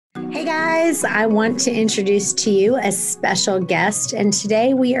Hey guys, I want to introduce to you a special guest, and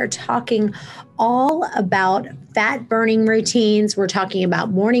today we are talking all about fat burning routines. We're talking about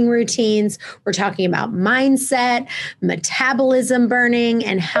morning routines. We're talking about mindset, metabolism burning,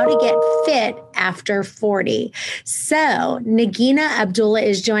 and how to get fit after 40. So, Nagina Abdullah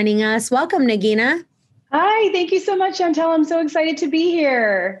is joining us. Welcome, Nagina. Hi, thank you so much, Chantel. I'm so excited to be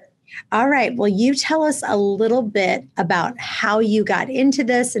here. All right. Well, you tell us a little bit about how you got into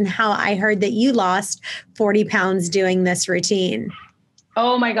this and how I heard that you lost 40 pounds doing this routine.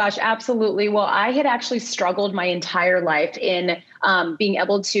 Oh my gosh, absolutely. Well, I had actually struggled my entire life in being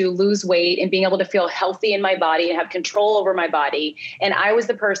able to lose weight and being able to feel healthy in my body and have control over my body. And I was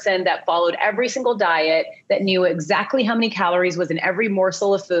the person that followed every single diet, that knew exactly how many calories was in every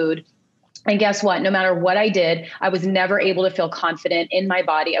morsel of food. And guess what? No matter what I did, I was never able to feel confident in my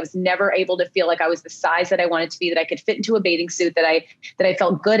body. I was never able to feel like I was the size that I wanted to be, that I could fit into a bathing suit, that I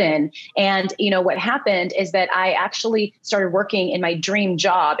felt good in. And what happened is that I actually started working in my dream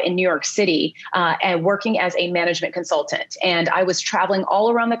job in New York City, and working as a management consultant. And I was traveling all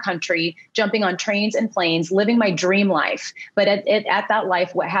around the country, jumping on trains and planes, living my dream life. But at that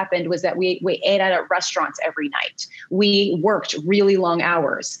life, what happened was that we ate out at restaurants every night. We worked really long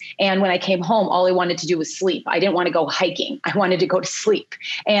hours. And when I came home, all I wanted to do was sleep. I didn't want to go hiking. I wanted to go to sleep.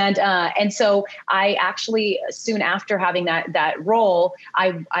 And so I actually, soon after having that role,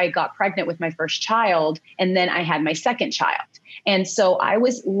 I got pregnant with my first child, and then I had my second child. And so I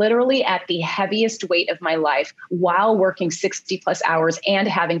was literally at the heaviest weight of my life while working 60 plus hours and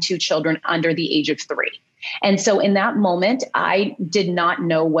having two children under the age of 3. And so in that moment, I did not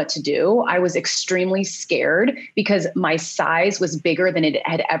know what to do. I was extremely scared because my size was bigger than it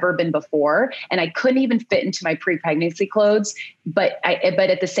had ever been before. And I couldn't even fit into my pre-pregnancy clothes. But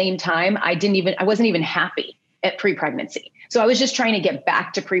at the same time, I wasn't even happy at pre-pregnancy. So I was just trying to get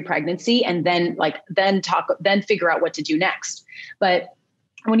back to pre-pregnancy and then figure out what to do next. But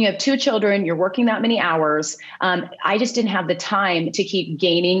when you have two children, you're working that many hours. I just didn't have the time to keep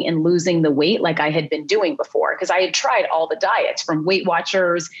gaining and losing the weight like I had been doing before, because I had tried all the diets, from Weight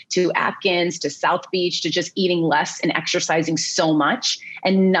Watchers to Atkins to South Beach to just eating less and exercising so much.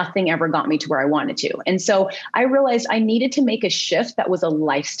 And nothing ever got me to where I wanted to. And so I realized I needed to make a shift that was a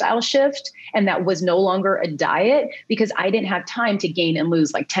lifestyle shift and that was no longer a diet, because I didn't have time to gain and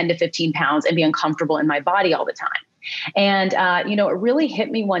lose like 10 to 15 pounds and be uncomfortable in my body all the time. And, it really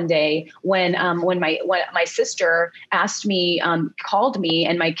hit me one day when my sister called me,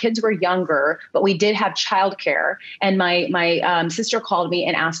 and my kids were younger, but we did have childcare. And my sister called me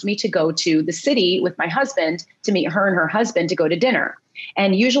and asked me to go to the city with my husband to meet her and her husband to go to dinner.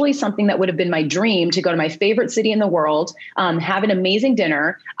 And usually something that would have been my dream, to go to my favorite city in the world, have an amazing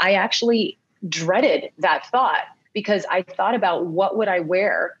dinner, I actually dreaded that thought, because I thought about what would I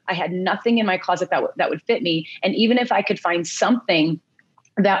wear. I had nothing in my closet that would fit me. And even if I could find something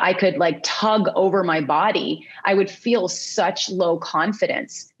that I could tug over my body, I would feel such low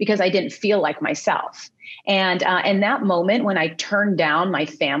confidence because I didn't feel like myself. And in that moment, when I turned down my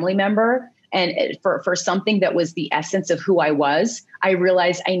family member and for something that was the essence of who I was, I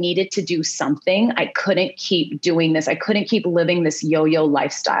realized I needed to do something. I couldn't keep doing this. I couldn't keep living this yo-yo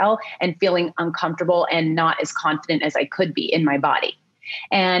lifestyle and feeling uncomfortable and not as confident as I could be in my body.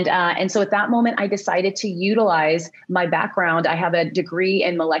 And so at that moment, I decided to utilize my background. I have a degree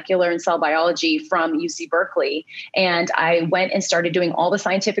in molecular and cell biology from UC Berkeley. And I went and started doing all the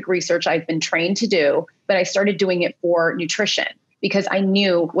scientific research I've been trained to do, but I started doing it for nutrition, because I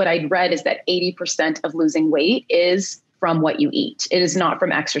knew what I'd read is that 80% of losing weight is from what you eat. It is not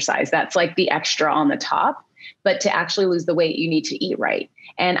from exercise. That's like the extra on the top. But to actually lose the weight, you need to eat right.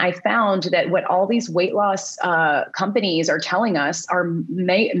 And I found that what all these weight loss companies are telling us are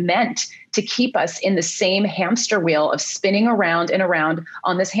meant to keep us in the same hamster wheel of spinning around and around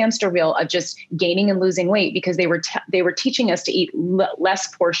on this hamster wheel of just gaining and losing weight, because they were teaching us to eat less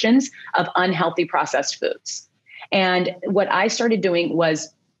portions of unhealthy processed foods. And what I started doing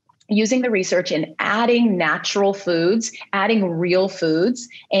was using the research and adding natural foods, adding real foods,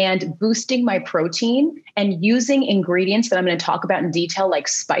 and boosting my protein, and using ingredients that I'm going to talk about in detail, like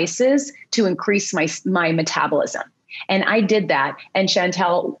spices, to increase my metabolism. And I did that. And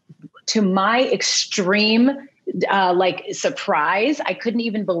Chantel, to my extreme surprise, I couldn't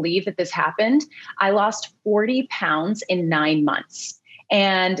even believe that this happened. I lost 40 pounds in 9 months.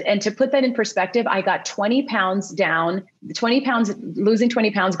 And to put that in perspective, I got 20 pounds down. Losing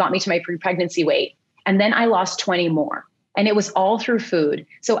 20 pounds got me to my pre-pregnancy weight. And then I lost 20 more. And it was all through food.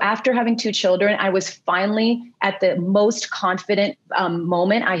 So after having 2 children, I was finally at the most confident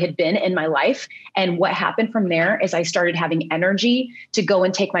moment I had been in my life. And what happened from there is I started having energy to go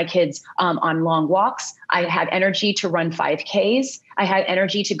and take my kids on long walks. I had energy to run 5Ks. I had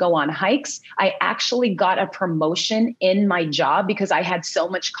energy to go on hikes. I actually got a promotion in my job because I had so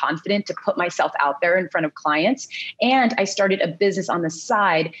much confidence to put myself out there in front of clients. And I started a business on the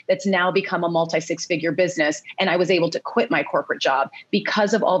side that's now become a multi-6-figure business. And I was able to quit my corporate job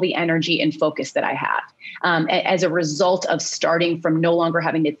because of all the energy and focus that I had. As a result of starting from no longer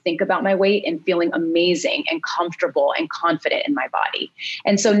having to think about my weight and feeling amazing and comfortable and confident in my body.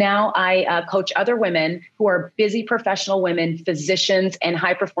 And so now I coach other women who are busy professional women, physicians, and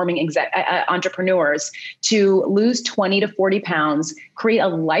high-performing entrepreneurs to lose 20 to 40 pounds, create a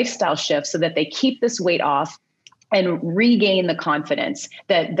lifestyle shift so that they keep this weight off and regain the confidence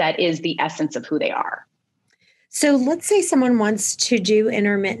that is the essence of who they are. So let's say someone wants to do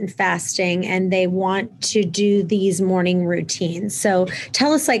intermittent fasting and they want to do these morning routines. So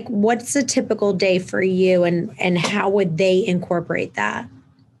tell us, like, what's a typical day for you and how would they incorporate that?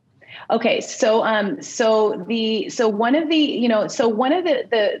 Okay. So one of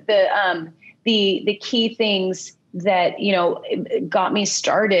the key things that, got me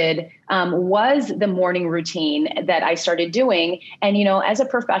started was the morning routine that I started doing. And, as a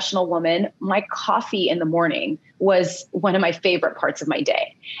professional woman, my coffee in the morning was one of my favorite parts of my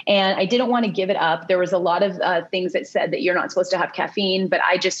day. And I didn't want to give it up. There was a lot of things that said that you're not supposed to have caffeine, but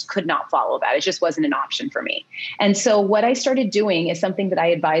I just could not follow that. It just wasn't an option for me. And so what I started doing is something that I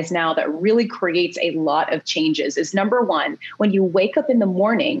advise now that really creates a lot of changes is, number one, when you wake up in the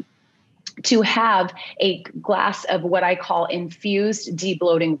morning, to have a glass of what I call infused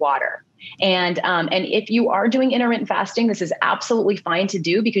debloating water. And if you are doing intermittent fasting, this is absolutely fine to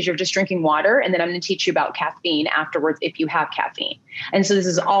do because you're just drinking water. And then I'm going to teach you about caffeine afterwards if you have caffeine. And so this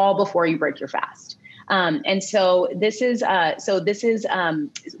is all before you break your fast. And so this is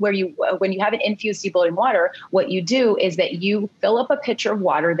where when you have an infused debloating water, what you do is that you fill up a pitcher of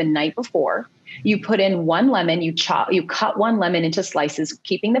water the night before. You put in 1 lemon, you cut 1 lemon into slices,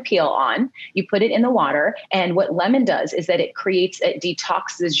 keeping the peel on. You put it in the water. And what lemon does is that it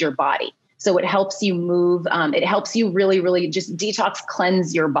detoxes your body. So it helps you move. It helps you really, really just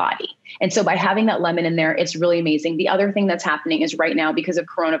cleanse your body. And so by having that lemon in there, it's really amazing. The other thing that's happening is right now, because of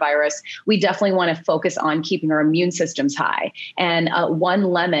coronavirus, we definitely want to focus on keeping our immune systems high. And 1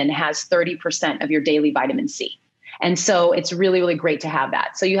 lemon has 30% of your daily vitamin C. And so it's really, really great to have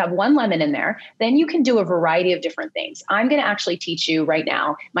that. So you have 1 lemon in there. Then you can do a variety of different things. I'm going to actually teach you right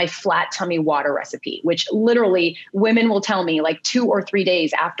now my flat tummy water recipe, which literally women will tell me like 2 or 3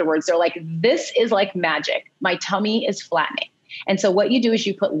 days afterwards. They're like, this is like magic. My tummy is flattening. And so what you do is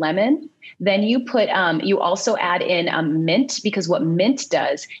you put lemon, then you put, you also add in mint, because what mint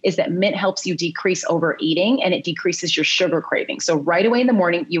does is that mint helps you decrease overeating and it decreases your sugar craving. So right away in the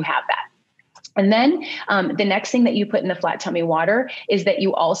morning, you have that. And then the next thing that you put in the flat tummy water is that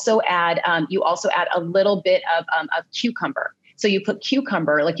you also add a little bit of cucumber. So you put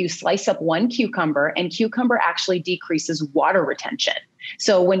cucumber, like you slice up 1 cucumber, and cucumber actually decreases water retention.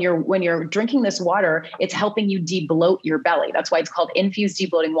 So when you're drinking this water, it's helping you debloat your belly. That's why it's called infused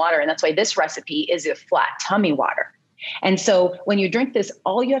debloating water. And that's why this recipe is a flat tummy water. And so when you drink this,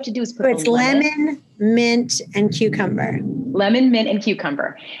 all you have to do is put it's lemon, mint, and cucumber. Lemon, mint, and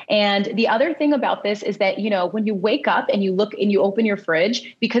cucumber. And the other thing about this is that, when you wake up and you look and you open your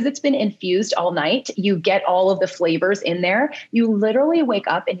fridge, because it's been infused all night, you get all of the flavors in there. You literally wake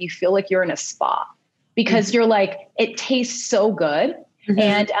up and you feel like you're in a spa because you're like, it tastes so good. Mm-hmm.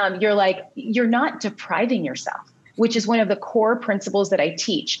 And you're like, you're not depriving yourself, which is one of the core principles that I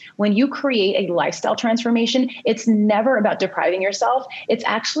teach. When you create a lifestyle transformation, it's never about depriving yourself. It's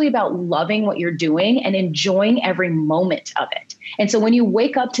actually about loving what you're doing and enjoying every moment of it. And so when you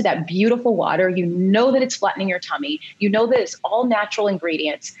wake up to that beautiful water, you know that it's flattening your tummy. You know that it's all natural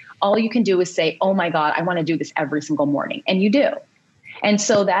ingredients. All you can do is say, oh my God, I want to do this every single morning. And you do. And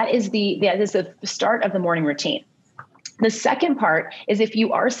so that is the start of the morning routine. The second part is if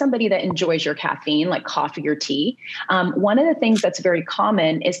you are somebody that enjoys your caffeine, like coffee or tea, one of the things that's very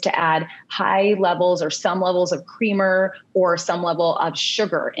common is to add high levels or some levels of creamer or some level of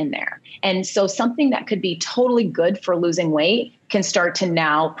sugar in there. And so something that could be totally good for losing weight can start to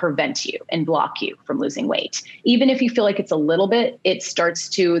now prevent you and block you from losing weight. Even if you feel like it's a little bit,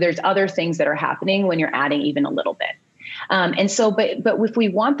 there's other things that are happening when you're adding even a little bit. But if we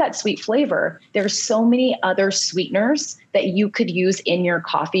want that sweet flavor, there's so many other sweeteners that you could use in your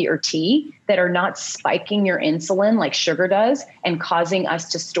coffee or tea that are not spiking your insulin like sugar does and causing us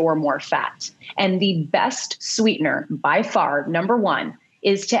to store more fat. And the best sweetener by far, number one,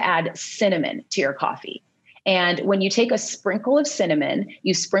 is to add cinnamon to your coffee. And when you take a sprinkle of cinnamon,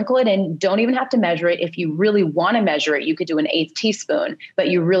 you sprinkle it in, don't even have to measure it. If you really want to measure it, you could do an 1/8 teaspoon, but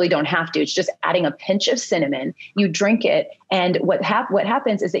you really don't have to. It's just adding a pinch of cinnamon. You drink it. And what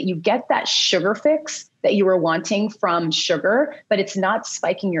happens is that you get that sugar fix that you were wanting from sugar, but it's not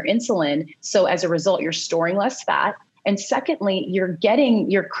spiking your insulin. So as a result, you're storing less fat. And secondly, you're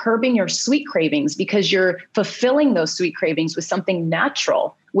curbing your sweet cravings because you're fulfilling those sweet cravings with something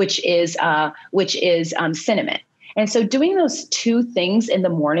natural, which is cinnamon. And so doing those two things in the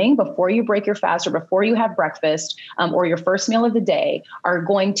morning before you break your fast or before you have breakfast or your first meal of the day are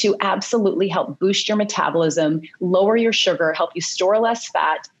going to absolutely help boost your metabolism, lower your sugar, help you store less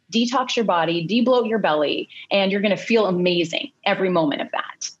fat, detox your body, debloat your belly, and you're going to feel amazing every moment of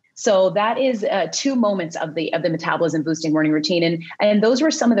that. So that is 2 moments of the metabolism boosting morning routine. And those were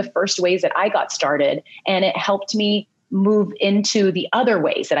some of the first ways that I got started. And it helped me move into the other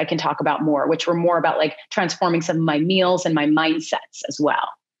ways that I can talk about more, which were more about like transforming some of my meals and my mindsets as well.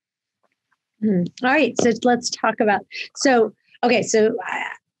 All right. So let's talk about, so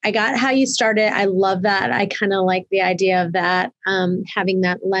I got how you started. I love that. I kind of like the idea of that, having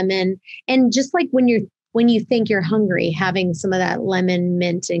that lemon, and just like when you think you're hungry, having some of that lemon,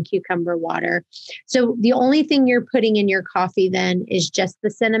 mint, and cucumber water. So the only thing you're putting in your coffee then is just the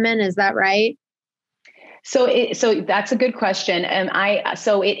cinnamon. Is that right? So that's a good question. And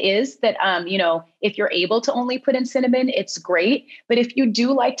so it is that, if you're able to only put in cinnamon, it's great. But if you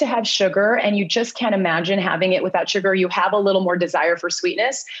do like to have sugar and you just can't imagine having it without sugar, you have a little more desire for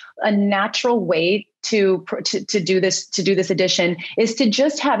sweetness, a natural way to do this addition is to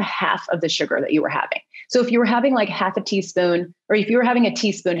just have half of the sugar that you were having. So if you were having like half a teaspoon, or if you were having a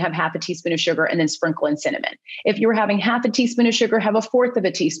teaspoon, have half a teaspoon of sugar and then sprinkle in cinnamon. If you were having half a teaspoon of sugar, have 1/4 of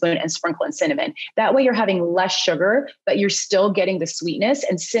a teaspoon and sprinkle in cinnamon. That way you're having less sugar, but you're still getting the sweetness.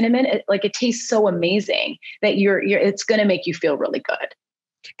 And cinnamon, it tastes so amazing that it's going to make you feel really good.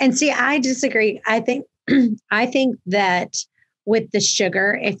 And see, I disagree. I think that with the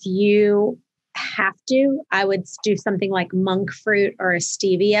sugar, if you have to, I would do something like monk fruit or a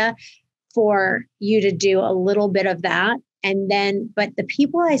stevia for you to do a little bit of that. And then, but the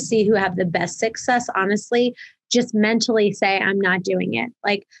people I see who have the best success, honestly, just mentally say, I'm not doing it.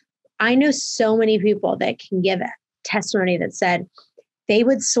 Like, I know so many people that can give a testimony that said they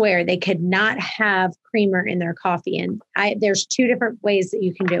would swear they could not have creamer in their coffee. And there's 2 different ways that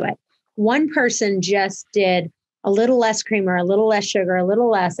you can do it. One person just did a little less creamer, a little less sugar, a little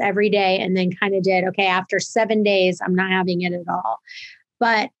less every day, and then kind of did, okay, after 7 days, I'm not having it at all.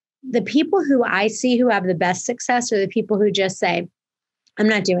 But the people who I see who have the best success are the people who just say, I'm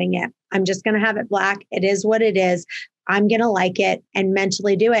not doing it. I'm just going to have it black. It is what it is. I'm going to like it and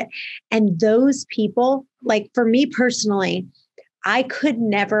mentally do it. And those people, like for me personally, I could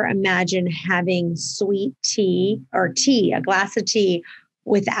never imagine having sweet tea or a glass of tea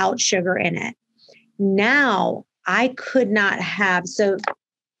without sugar in it. Now I could not have. So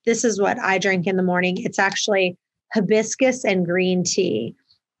this is what I drink in the morning. It's actually hibiscus and green tea.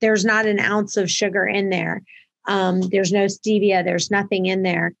 There's not an ounce of sugar in there. There's no stevia. There's nothing in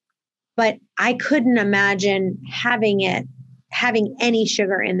there. But I couldn't imagine having any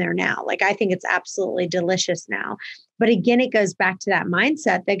sugar in there now. Like, I think it's absolutely delicious now. But again, it goes back to that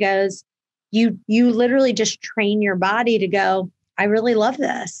mindset that goes, you literally just train your body to go, I really love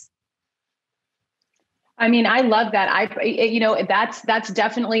this. I mean, I love that. That's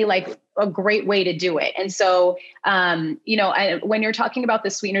definitely like a great way to do it. And so, when you're talking about the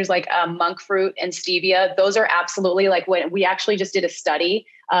sweeteners like monk fruit and stevia, those are absolutely like when we actually just did a study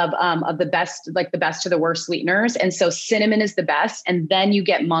of the best, like the best to the worst sweeteners. And so cinnamon is the best. And then you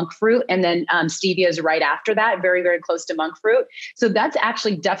get monk fruit. And then stevia is right after that, very, very close to monk fruit. So that's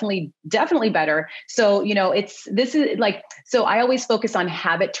actually definitely better. So, so I always focus on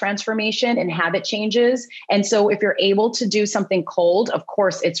habit transformation and habit changes. And so if you're able to do something cold, of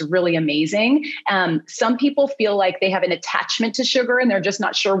course, it's really amazing. Some people feel like they have an attachment to sugar and they're just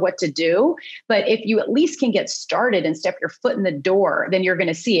not sure what to do. But if you at least can get started and step your foot in the door, then you're going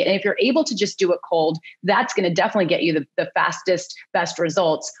to see it. And if you're able to just do it cold, that's going to definitely get you the fastest, best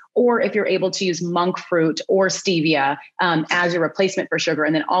results. Or if you're able to use monk fruit or stevia as a replacement for sugar,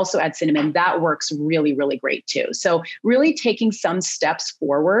 and then also add cinnamon, that works really, really great too. So really taking some steps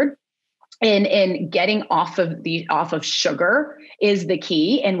forward and getting off of sugar is the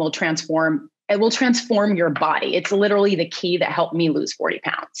key and will transform it will transform your body. It's literally the key that helped me lose 40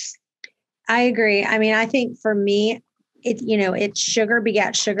 pounds. I agree. I mean, I think for me, it's sugar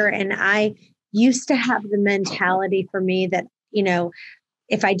begat sugar. And I used to have the mentality for me that,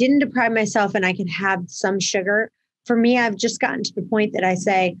 if I didn't deprive myself and I could have some sugar, for me, I've just gotten to the point that I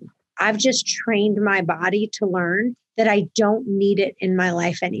say, I've just trained my body to learn that I don't need it in my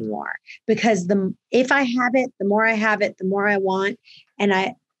life anymore. Because if I have it, the more I have it, the more I want. And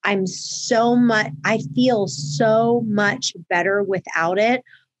I feel so much better without it.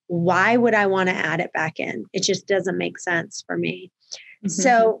 Why would I want to add it back in? It just doesn't make sense for me. Mm-hmm.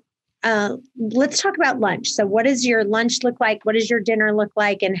 So let's talk about lunch. So what does your lunch look like? What does your dinner look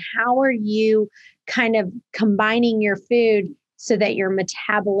like? And how are you kind of combining your food so that your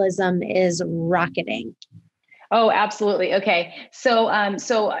metabolism is rocketing? Oh, absolutely. Okay. So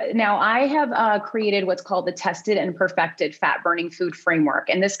now I have created what's called the tested and perfected fat burning food framework.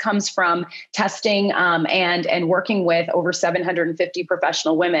 And this comes from testing and working with over 750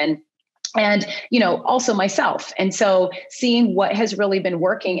 professional women. And, also myself. And so seeing what has really been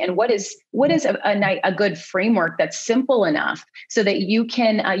working and what is a good framework that's simple enough so that you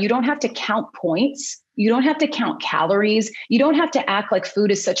don't have to count points. You don't have to count calories. You don't have to act like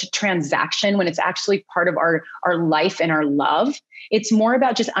food is such a transaction when it's actually part of our life and our love. It's more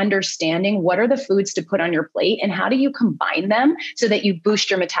about just understanding what are the foods to put on your plate and how do you combine them so that you boost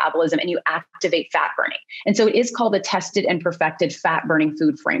your metabolism and you activate fat burning. And so it is called the tested and perfected fat burning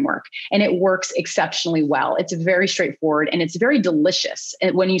food framework. And it works exceptionally well. It's very straightforward and it's very delicious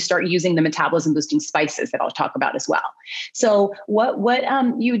when you start using the metabolism boosting spices that I'll talk about as well. So what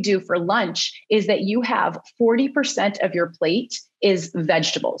you do for lunch is that you have 40% of your plate is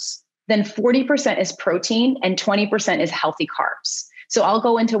vegetables. Then 40% is protein and 20% is healthy carbs. So I'll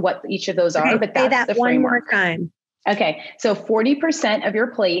go into what each of those are, but that's the framework. One more time. Okay. So 40% of your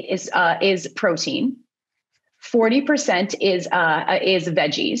plate is protein. 40% is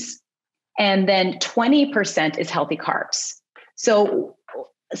veggies. And then 20% is healthy carbs. So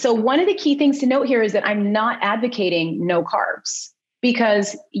one of the key things to note here is that I'm not advocating no carbs,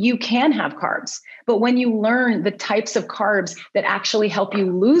 because you can have carbs. But when you learn the types of carbs that actually help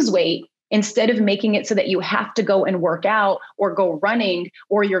you lose weight, instead of making it so that you have to go and work out or go running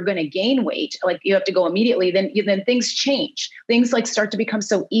or you're going to gain weight, like you have to go immediately, then things change. Things like start to become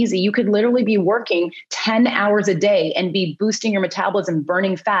so easy. You could literally be working 10 hours a day and be boosting your metabolism,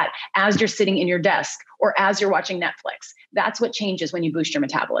 burning fat as you're sitting in your desk or as you're watching Netflix. That's what changes when you boost your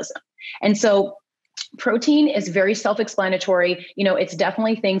metabolism. And so protein is very self-explanatory. It's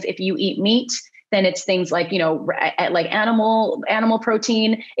definitely things, if you eat meat, then it's things like, like animal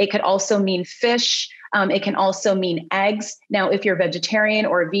protein. It could also mean fish. It can also mean eggs. Now, if you're vegetarian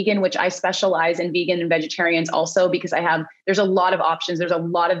or a vegan, which I specialize in vegan and vegetarians also, because there's a lot of options. There's a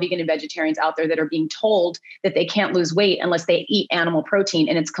lot of vegan and vegetarians out there that are being told that they can't lose weight unless they eat animal protein.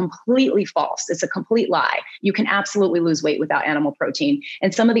 And it's completely false. It's a complete lie. You can absolutely lose weight without animal protein.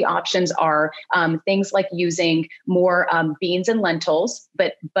 And some of the options are things like using more beans and lentils,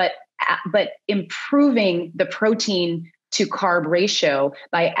 but improving the protein to carb ratio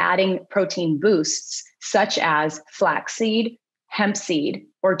by adding protein boosts such as flaxseed, hemp seed,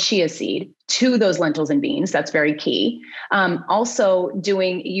 or chia seed to those lentils and beans. That's very key. Also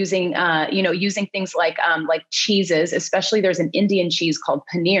using things like cheeses, especially there's an Indian cheese called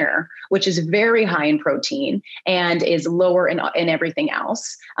paneer, which is very high in protein and is lower in everything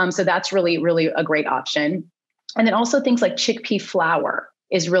else. So that's really, really a great option. And then also things like chickpea flour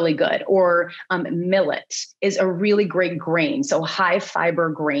is really good, or millet is a really great grain. So high fiber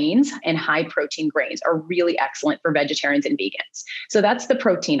grains and high protein grains are really excellent for vegetarians and vegans. So that's the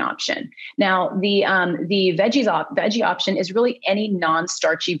protein option. Now, the veggie option is really any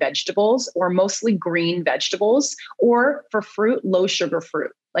non-starchy vegetables or mostly green vegetables, or for fruit, low sugar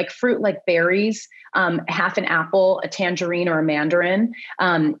fruit. Like fruit like berries, half an apple, a tangerine, or a mandarin.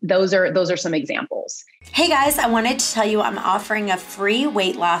 Those are some examples. Hey guys, I wanted to tell you I'm offering a free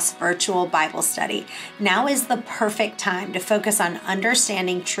weight loss virtual Bible study. Now is the perfect time to focus on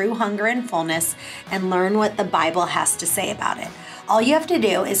understanding true hunger and fullness and learn what the Bible has to say about it. All you have to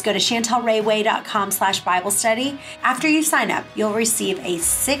do is go to chantelrayway.com/Bible study. After you sign up, you'll receive a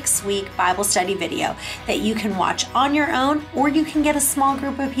 6-week Bible study video that you can watch on your own, or you can get a small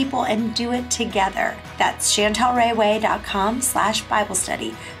group of people and do it together. That's chantelrayway.com/Bible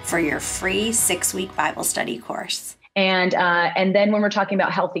study for your free 6-week Bible study course. And then when we're talking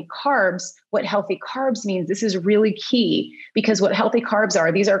about healthy carbs, what healthy carbs means, this is really key, because what healthy carbs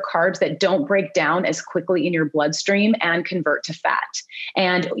are, these are carbs that don't break down as quickly in your bloodstream and convert to fat.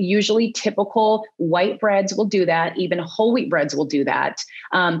 And usually typical white breads will do that. Even whole wheat breads will do that.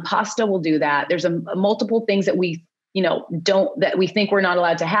 Pasta will do that. There's multiple things that we that we think we're not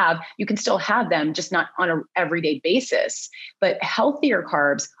allowed to have. You can still have them, just not on an everyday basis. But healthier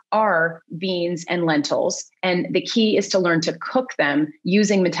carbs are beans and lentils. And the key is to learn to cook them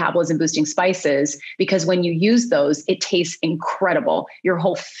using metabolism boosting spices, because when you use those, it tastes incredible. Your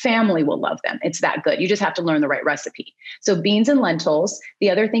whole family will love them. It's that good. You just have to learn the right recipe. So beans and lentils. The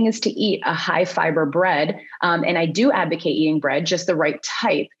other thing is to eat a high fiber bread. And I do advocate eating bread, just the right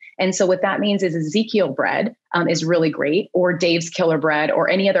type. And so what that means is Ezekiel bread is really great, or Dave's Killer bread, or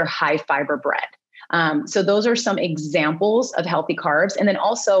any other high fiber bread. So those are some examples of healthy carbs. And then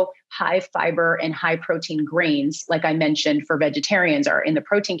also high fiber and high protein grains, like I mentioned, for vegetarians are in the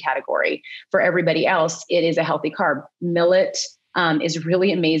protein category. For everybody else, it is a healthy carb. Millet is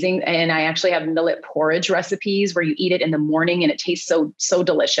really amazing. And I actually have millet porridge recipes where you eat it in the morning and it tastes so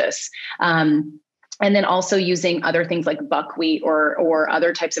delicious. And then also using other things like buckwheat or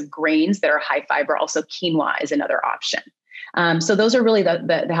other types of grains that are high fiber. Also quinoa is another option. So those are really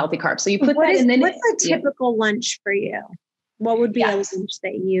the healthy carbs. So you put that in. Then what's a typical lunch for you? What would be a lunch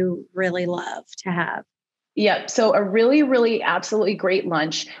that you really love to have? Yeah. So a really, really absolutely great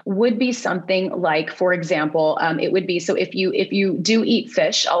lunch would be something like, for example, it would be, so if you do eat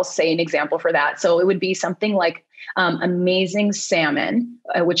fish, I'll say an example for that. So it would be something like amazing salmon,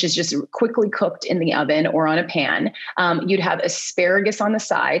 which is just quickly cooked in the oven or on a pan. You'd have asparagus on the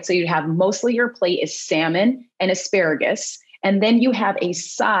side. So you'd have mostly your plate is salmon and asparagus. And then you have a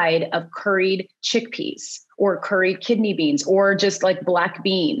side of curried chickpeas or curried kidney beans, or just like black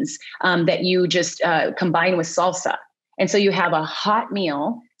beans that you just combine with salsa. And so you have a hot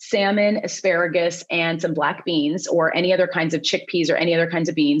meal, salmon, asparagus, and some black beans, or any other kinds of chickpeas or any other kinds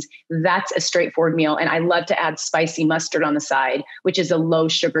of beans. That's a straightforward meal. And I love to add spicy mustard on the side, which is a low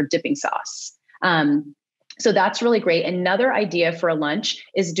sugar dipping sauce. So that's really great. Another idea for a lunch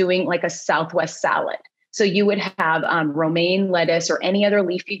is doing like a Southwest salad. So you would have romaine lettuce or any other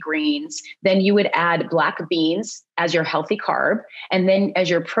leafy greens. Then you would add black beans as your healthy carb. And then as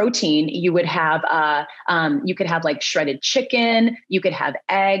your protein, you would have, you could have like shredded chicken, you could have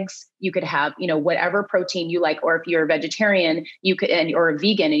eggs, you could have, whatever protein you like. Or if you're a vegetarian, you could, or a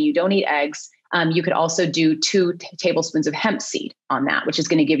vegan and you don't eat eggs, you could also do 2 tablespoons of hemp seed on that, which is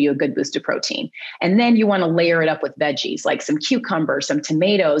going to give you a good boost of protein. And then you want to layer it up with veggies, like some cucumbers, some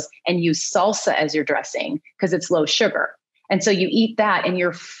tomatoes, and use salsa as your dressing because it's low sugar. And so you eat that and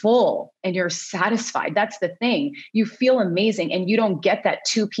you're full and you're satisfied. That's the thing. You feel amazing and you don't get that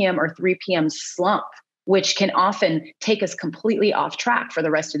 2 p.m. or 3 p.m. slump, which can often take us completely off track for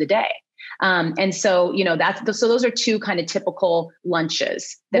the rest of the day. And so, so those are 2 kind of typical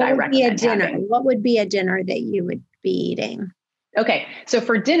lunches that I recommend having. What would be a dinner that you would be eating? Okay. So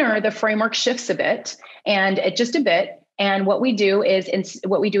for dinner, the framework shifts a bit and just a bit. And what we do is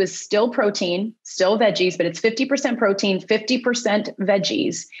still protein, still veggies, but it's 50% protein, 50%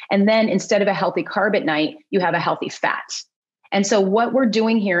 veggies. And then instead of a healthy carb at night, you have a healthy fat. And so what we're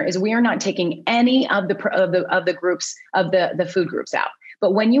doing here is we are not taking any of the groups of the food groups out.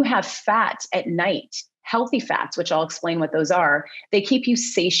 But when you have fat at night, healthy fats, which I'll explain what those are, they keep you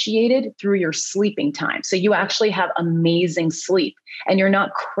satiated through your sleeping time. So you actually have amazing sleep and you're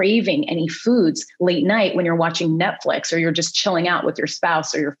not craving any foods late night when you're watching Netflix or you're just chilling out with your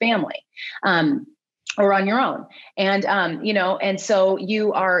spouse or your family. Or on your own. And, so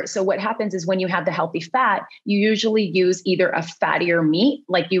what happens is when you have the healthy fat, you usually use either a fattier meat,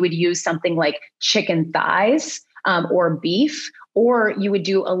 like you would use something like chicken thighs, or beef, or you would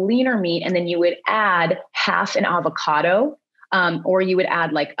do a leaner meat and then you would add half an avocado, or you would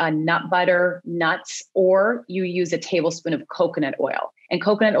add like a nut butter, nuts, or you use a tablespoon of coconut oil. And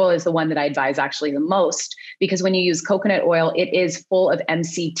coconut oil is the one that I advise actually the most, because when you use coconut oil, it is full of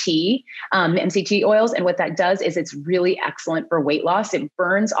MCT oils. And what that does is it's really excellent for weight loss. It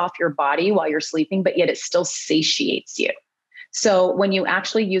burns off your body while you're sleeping, but yet it still satiates you. So when you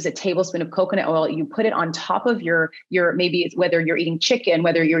actually use a tablespoon of coconut oil, you put it on top of your maybe whether you're eating chicken,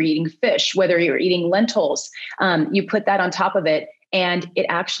 whether you're eating fish, whether you're eating lentils, you put that on top of it and it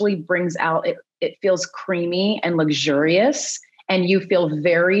actually brings out, it feels creamy and luxurious and you feel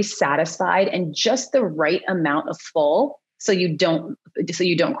very satisfied and just the right amount of full so you don't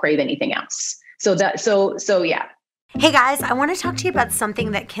crave anything else. So yeah. Hey guys, I want to talk to you about something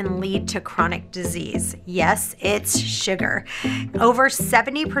that can lead to chronic disease. Yes, it's sugar. Over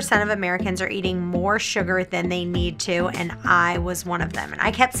 70% of Americans are eating more sugar than they need to, and I was one of them. And I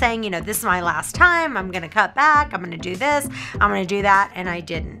kept saying, this is my last time. I'm going to cut back. I'm going to do this. I'm going to do that. And I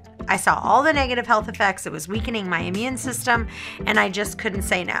didn't. I saw all the negative health effects. It was weakening my immune system, and I just couldn't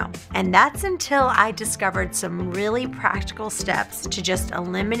say no. And that's until I discovered some really practical steps to just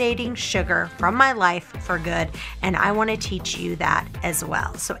eliminating sugar from my life for good. And I want to teach you that as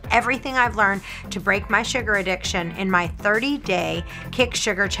well. So everything I've learned to break my sugar addiction in my 30-day Kick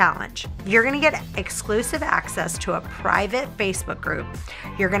Sugar Challenge. You're going to get exclusive access to a private Facebook group.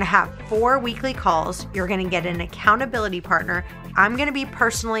 You're going to have 4 weekly calls. You're going to get an accountability partner. I'm going to be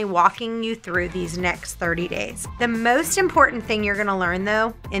personally walking you through these next 30 days. The most important thing you're going to learn,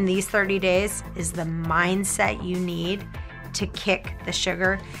 though, in these 30 days is the mindset you need to kick the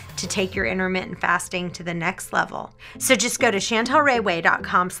sugar, to take your intermittent fasting to the next level. So just go to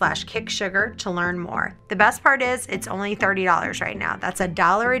chantelrayway.com/kicksugar to learn more. The best part is it's only $30 right now. That's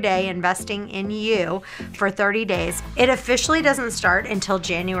 $1 a day investing in you for 30 days. It officially doesn't start until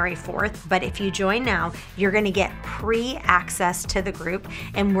January 4th, but if you join now, you're gonna get pre-access to the group,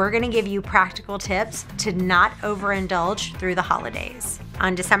 and we're gonna give you practical tips to not overindulge through the holidays.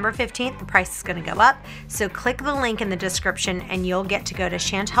 On December 15th, the price is going to go up. So click the link in the description and you'll get to go to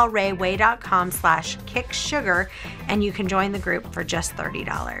chantelrayway.com/kicksugar and you can join the group for just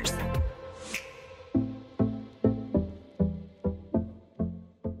 $30.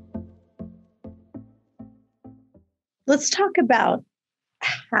 Let's talk about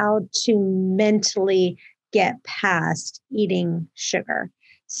how to mentally get past eating sugar.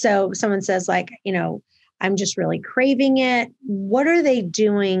 So someone says I'm just really craving it. What are they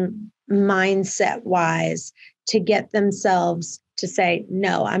doing mindset-wise to get themselves to say,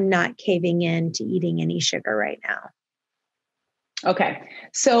 no, I'm not caving in to eating any sugar right now? Okay.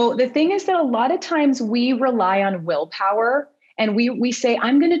 So the thing is that a lot of times we rely on willpower and we say,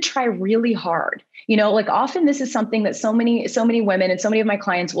 I'm going to try really hard. Often this is something that so many women and so many of my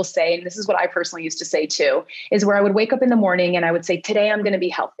clients will say, and this is what I personally used to say too, is where I would wake up in the morning and I would say, today I'm going to be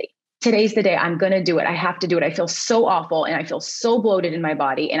healthy. Today's the day. I'm going to do it. I have to do it. I feel so awful and I feel so bloated in my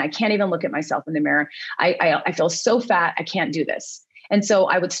body and I can't even look at myself in the mirror. I feel so fat. I can't do this. And so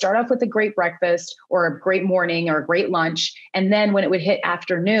I would start off with a great breakfast or a great morning or a great lunch. And then when it would hit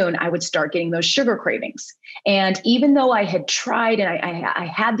afternoon, I would start getting those sugar cravings. And even though I had tried and I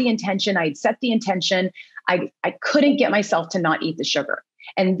had the intention, I had set the intention, I couldn't get myself to not eat the sugar.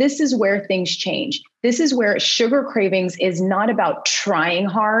 And this is where things change. This is where sugar cravings is not about trying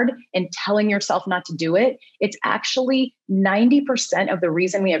hard and telling yourself not to do it. It's actually 90% of the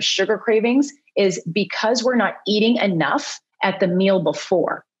reason we have sugar cravings is because we're not eating enough at the meal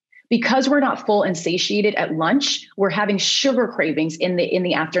before. Because we're not full and satiated at lunch, we're having sugar cravings in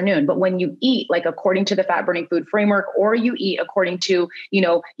the afternoon. But when you eat, according to the fat burning food framework, or you eat according to,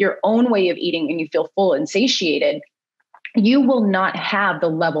 your own way of eating and you feel full and satiated, you will not have the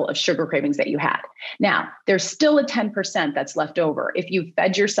level of sugar cravings that you had. Now, there's still a 10% that's left over if you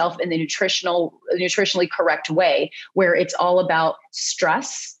fed yourself in the nutritionally correct way, where it's all about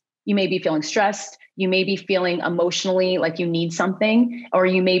stress. You may be feeling stressed. You may be feeling emotionally like you need something, or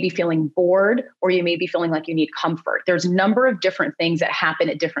you may be feeling bored, or you may be feeling like you need comfort. There's a number of different things that happen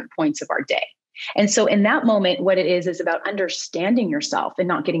at different points of our day. And so in that moment, what it is about understanding yourself and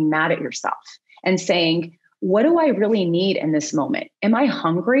not getting mad at yourself and saying, what do I really need in this moment? Am I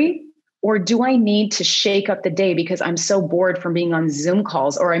hungry? Or do I need to shake up the day because I'm so bored from being on Zoom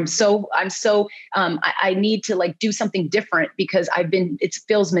calls, or I need to do something different because it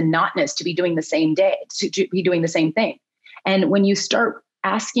feels monotonous to be doing the same day, to be doing the same thing. And when you start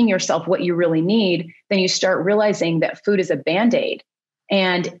asking yourself what you really need, then you start realizing that food is a Band-Aid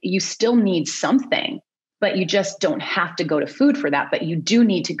and you still need something, but you just don't have to go to food for that, but you do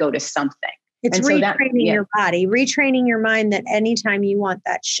need to go to something. It's retraining your body, retraining your mind that anytime you want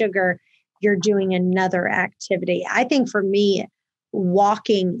that sugar, you're doing another activity. I think for me,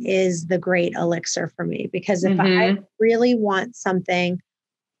 walking is the great elixir for me, because if I really want something,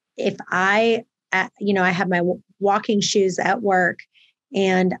 if I have my walking shoes at work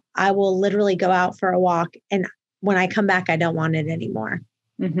and I will literally go out for a walk, and when I come back, I don't want it anymore.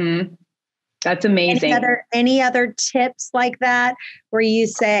 Mm-hmm. That's amazing. Any other tips like that where you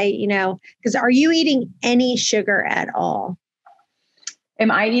say, because are you eating any sugar at all?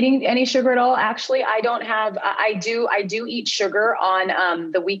 Am I eating any sugar at all? Actually, I don't have, I do eat sugar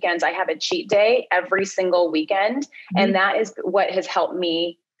on the weekends. I have a cheat day every single weekend. And that is what has helped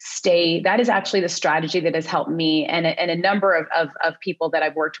me that is actually the strategy that has helped me and a number of people that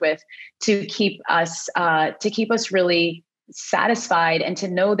I've worked with to keep us really satisfied and to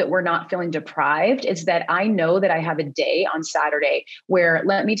know that we're not feeling deprived, is that I know that I have a day on Saturday where,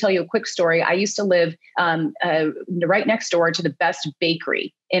 let me tell you a quick story. I used to live right next door to the best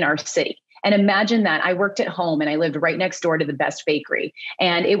bakery in our city. And imagine that I worked at home and I lived right next door to the best bakery.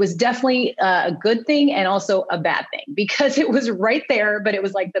 And it was definitely a good thing and also a bad thing, because it was right there, but it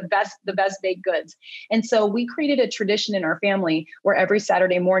was like the best baked goods. And so we created a tradition in our family where every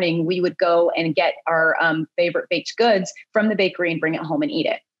Saturday morning we would go and get our favorite baked goods from the bakery and bring it home and eat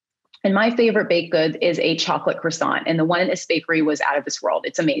it. And my favorite baked good is a chocolate croissant. And the one at this bakery was out of this world.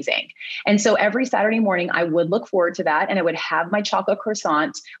 It's amazing. And so every Saturday morning, I would look forward to that. And I would have my chocolate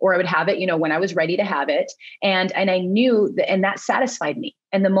croissant, or I would have it, when I was ready to have it. And I knew that, and that satisfied me.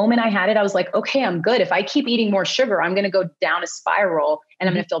 And the moment I had it, I was like, okay, I'm good. If I keep eating more sugar, I'm going to go down a spiral and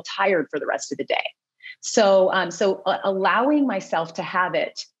I'm going to feel tired for the rest of the day. So allowing myself to have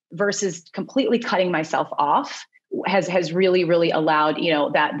it versus completely cutting myself off has really, really allowed,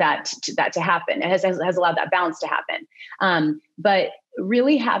 that to happen. It has allowed that balance to happen. But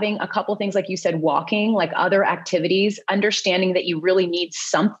really having a couple of things, like you said, walking, like other activities, understanding that you really need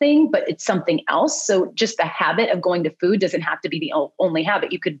something, but it's something else. So just the habit of going to food doesn't have to be the only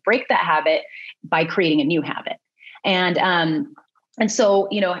habit. You could break that habit by creating a new habit. And so,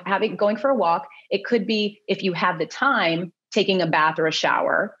 going for a walk, it could be, if you have the time, taking a bath or a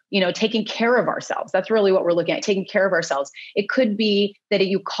shower, taking care of ourselves. That's really what we're looking at, taking care of ourselves. It could be that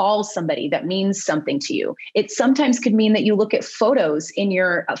you call somebody that means something to you. It sometimes could mean that you look at photos in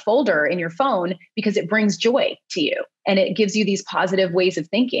your folder in your phone because it brings joy to you and it gives you these positive ways of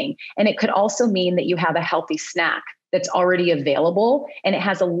thinking. And it could also mean that you have a healthy snack that's already available and it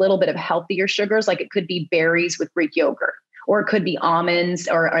has a little bit of healthier sugars, like it could be berries with Greek yogurt, or it could be almonds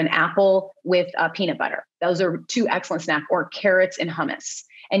or an apple with peanut butter. Those are two excellent snacks, or carrots and hummus.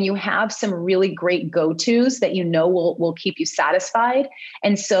 And you have some really great go-tos that will keep you satisfied.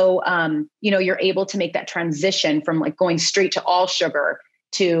 And so, you're able to make that transition from like going straight to all sugar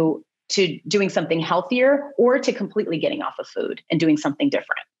to doing something healthier, or to completely getting off of food and doing something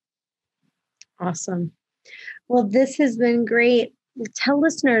different. Awesome. Well, this has been great. Tell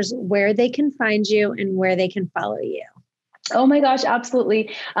listeners where they can find you and where they can follow you. Oh my gosh, absolutely.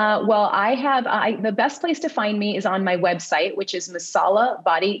 Well, I have, the best place to find me is on my website, which is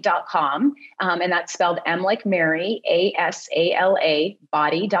masalabody.com. And that's spelled M like Mary, ASALA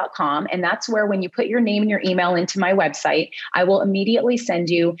body.com. And that's where, when you put your name and your email into my website, I will immediately send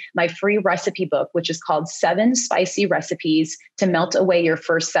you my free recipe book, which is called 7 Spicy Recipes to Melt Away Your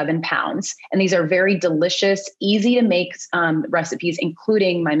First 7 Pounds. And these are very delicious, easy to make recipes,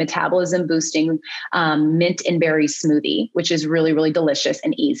 including my metabolism boosting mint and berry smoothie, which is really, really delicious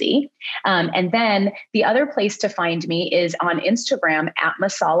and easy. And then the other place to find me is on Instagram at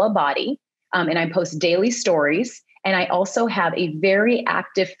Masala Body. And I post daily stories. And I also have a very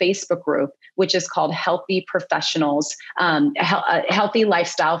active Facebook group, which is called Healthy Professionals, Healthy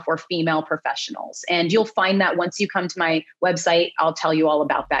Lifestyle for Female Professionals. And you'll find that once you come to my website, I'll tell you all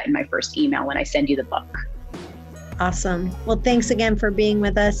about that in my first email when I send you the book. Awesome. Well, thanks again for being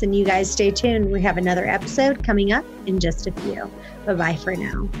with us, and you guys stay tuned. We have another episode coming up in just a few. Bye-bye for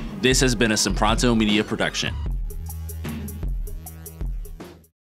now. This has been a SIMPRONTO Media production.